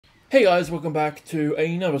Hey guys, welcome back to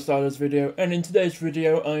another Stardust video, and in today's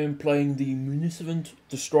video I am playing the Munificent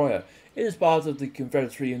Destroyer. It is part of the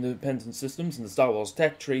Confederate Independent Systems in the Star Wars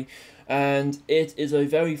tech tree, and it is a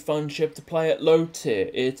very fun ship to play at low tier.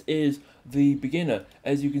 It is the beginner.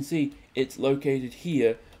 As you can see, it's located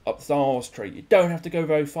here up the Star Wars tree. You don't have to go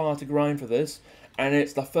very far to grind for this, and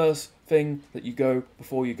it's the first thing that you go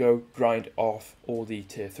before you go grind off all the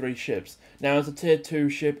tier 3 ships. Now, as a tier 2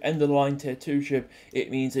 ship, end of the line tier 2 ship,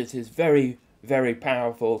 it means it is very, very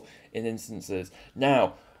powerful in instances.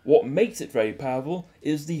 Now, what makes it very powerful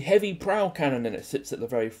is the heavy prow cannon that sits at the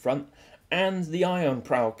very front, and the ion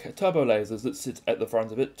prow turbo lasers that sit at the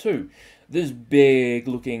front of it too. This big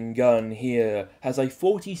looking gun here has a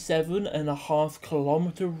 47.5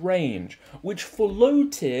 kilometer range, which for low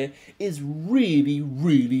tier is really,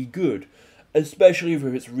 really good, especially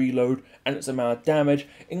with its reload and its amount of damage,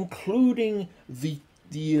 including the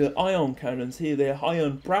ion cannons here. They're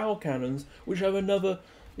ion prow cannons, which have another,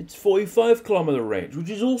 it's 45 kilometer range, which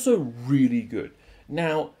is also really good.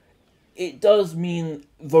 Now, it does mean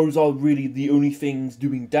those are really the only things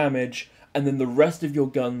doing damage, and then the rest of your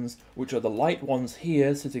guns, which are the light ones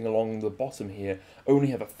here, sitting along the bottom here, only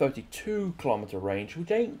have a 32 kilometer range,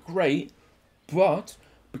 which ain't great, but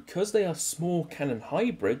because they are small cannon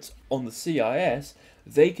hybrids on the CIS,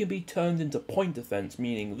 they can be turned into point defense,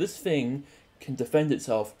 meaning this thing can defend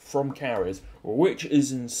itself from carriers, which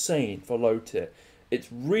is insane for low tier. It's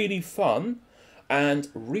really fun. And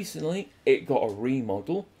recently, it got a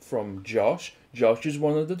remodel from Josh. Josh is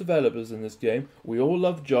one of the developers in this game. We all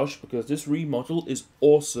love Josh because this remodel is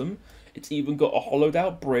awesome. It's even got a hollowed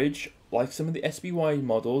out bridge, like some of the SBY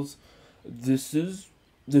models. This is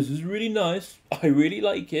really nice. I really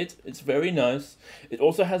like it. It's very nice. It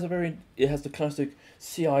also has it has the classic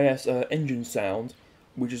CIS engine sound,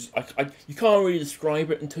 which is you can't really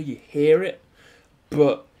describe it until you hear it,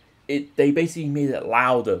 but they basically made it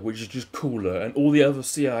louder, which is just cooler, and all the other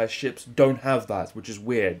CIS ships don't have that, which is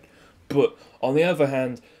weird. But on the other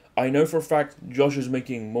hand, I know for a fact Josh is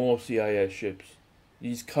making more CIS ships.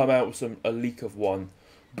 He's come out with a leak of one,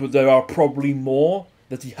 but there are probably more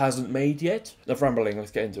that he hasn't made yet. Enough rambling,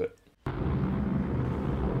 let's get into it.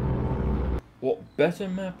 What better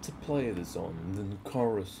map to play this on than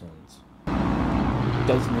Coruscant?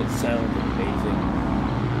 Doesn't it sound amazing?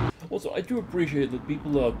 Also, I do appreciate that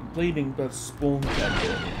people are complaining about spawn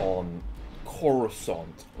camping on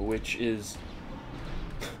Coruscant, which is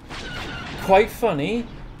quite funny,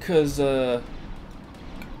 because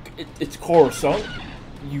it's Coruscant.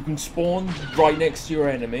 You can spawn right next to your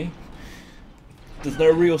enemy. There's no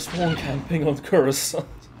real spawn camping on Coruscant.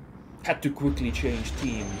 Had to quickly change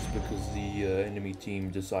teams because the enemy team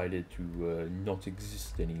decided to not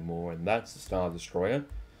exist anymore, and that's the Star Destroyer.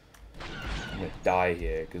 I'm gonna die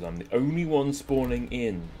here because I'm the only one spawning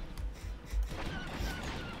in.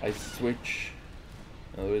 I switch.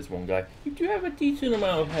 Oh, there is one guy. You do have a decent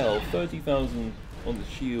amount of health, 30,000 on the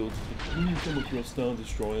shields. But when you come across Star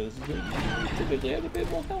Destroyers, they typically have a bit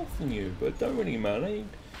more health than you, but don't really matter.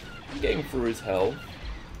 I'm getting through his health.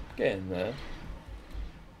 Getting there.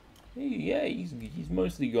 Yeah, he's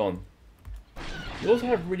mostly gone. You also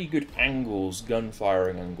have really good angles, gun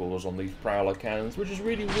firing angles on these Prowler cannons, which is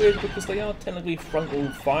really weird because they are technically frontal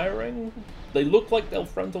firing. They look like they'll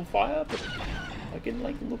frontal fire, but I can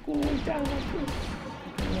look all the way down like this.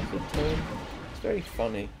 It's very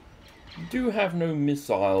funny. You do have no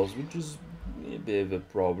missiles, which is a bit of a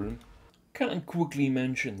problem. Can't quickly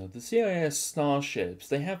mention that the CIS starships,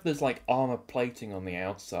 they have this like armor plating on the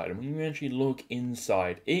outside, and when you actually look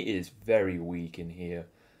inside, it is very weak in here.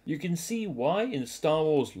 You can see why in Star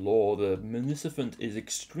Wars lore the Munificent is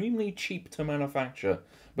extremely cheap to manufacture,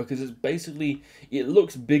 because it's basically, it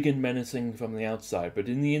looks big and menacing from the outside, but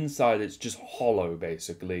in the inside it's just hollow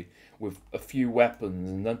basically, with a few weapons,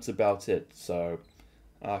 and that's about it. So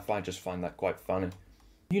I just find that quite funny.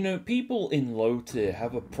 You know, people in low tier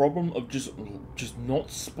have a problem of just not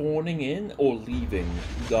spawning in or leaving.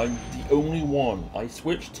 I'm the only one. I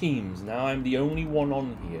switched teams, now I'm the only one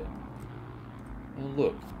on here. And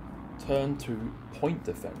look, turn to point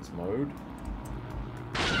defense mode.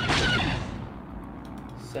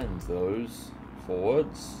 Send those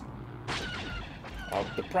forwards.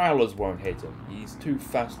 The Prowlers won't hit him. He's too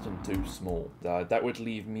fast and too small. That would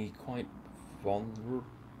leave me quite vulnerable.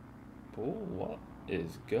 What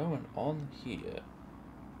is going on here?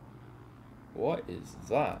 What is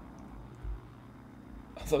that?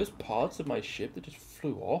 Are those parts of my ship that just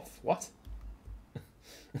flew off? What?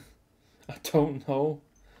 I don't know.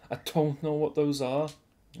 I don't know what those are.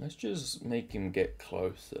 Let's just make him get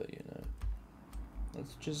closer, you know.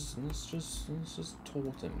 Let's just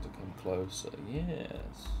taunt him to come closer.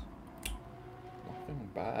 Yes. something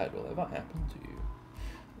bad will ever happen to you.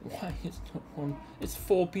 Why is no one? It's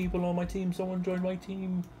 4 people on my team. Someone joined my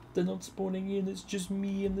team. They're not spawning in. It's just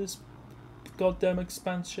me and this goddamn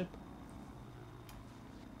expanse ship.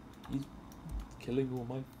 He's killing all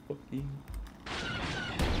my fucking.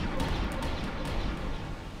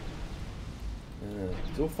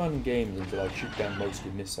 It's all fun and games until I shoot down mostly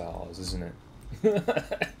missiles, isn't it?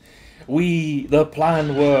 The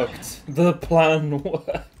plan worked. The plan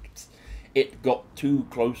worked. It got too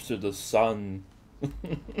close to the sun.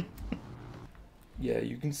 Yeah,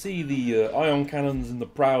 you can see the ion cannons and the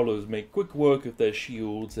prowlers make quick work of their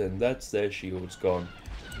shields, and that's their shields gone.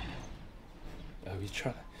 Oh, he's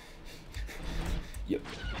trying to...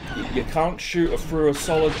 You can't shoot through a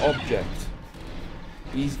solid object.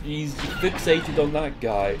 He's fixated on that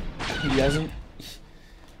guy. He hasn't...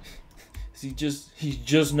 He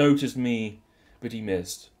just noticed me, but he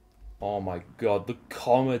missed. Oh my god, the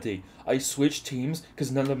comedy. I switched teams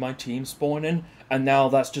because none of my team spawned in, and now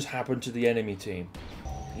that's just happened to the enemy team.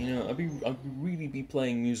 You know, I'd really be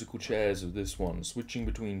playing musical chairs with this one, switching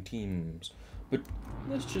between teams. But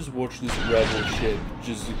let's just watch this rebel ship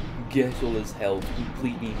just get all his health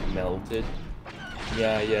completely melted.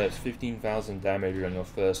 Yeah, it's 15,000 damage on your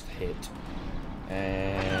first hit.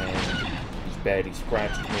 And he's barely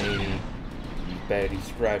scratched me.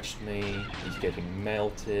 He's getting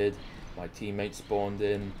melted. My teammate spawned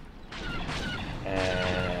in.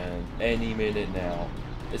 And any minute now.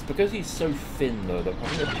 It's because he's so thin though, that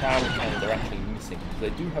when the power cannons are actually missing, because they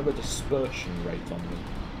do have a dispersion rate on them.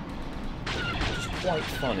 Which is quite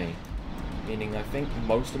funny. Meaning I think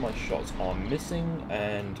most of my shots are missing,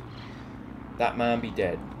 and that man be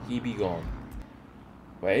dead. He be gone.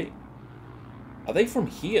 Wait. Are they from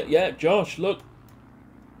here? Yeah, Josh, look.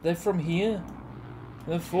 They're from here.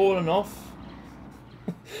 They're falling off.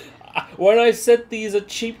 When I said these are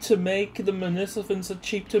cheap to make, the Munificents are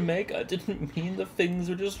cheap to make, I didn't mean the things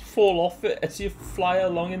would just fall off it as you fly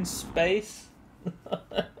along in space.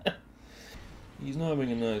 He's not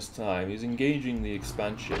having a nice time. He's engaging the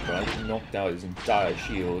expansion, but I just knocked out his entire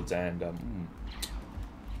shields, and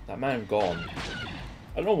that man gone.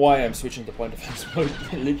 I don't know why I'm switching to point defense mode.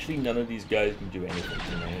 Literally none of these guys can do anything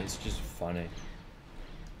to me. It's just funny.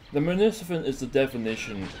 The Munificent is the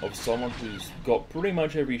definition of someone who's got pretty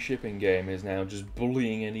much every ship in game is now just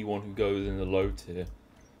bullying anyone who goes in the low tier.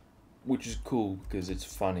 Which is cool, because it's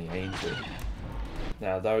funny, ain't it?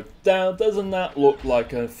 Now, doesn't that look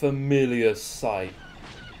like a familiar sight?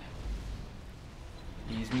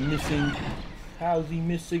 He's missing. How's he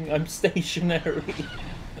missing? I'm stationary.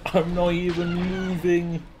 I'm not even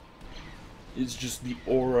moving. It's just the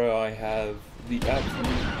aura I have. The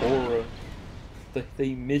absolute aura.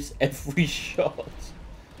 They miss every shot.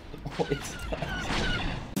 What is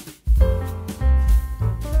that?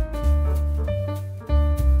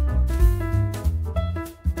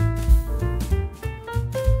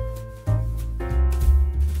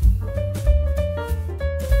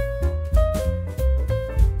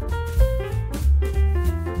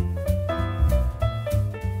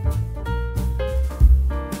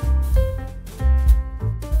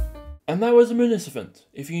 And that was the Munificent.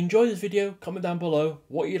 If you enjoyed this video, comment down below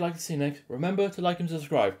what you'd like to see next. Remember to like and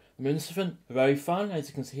subscribe. The Munificent, very fun, as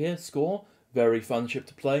you can see here, score, very fun ship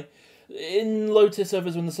to play. In low tier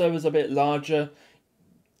servers, when the server's a bit larger,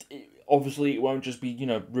 obviously it won't just be, you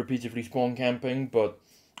know, repeatedly spawn camping, but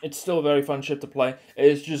it's still a very fun ship to play.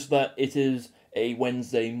 It's just that it is a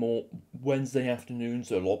Wednesday afternoon,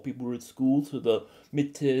 so a lot of people are at school, so the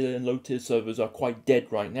mid tier and low tier servers are quite dead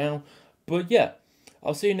right now. But yeah.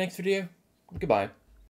 I'll see you next video. Goodbye.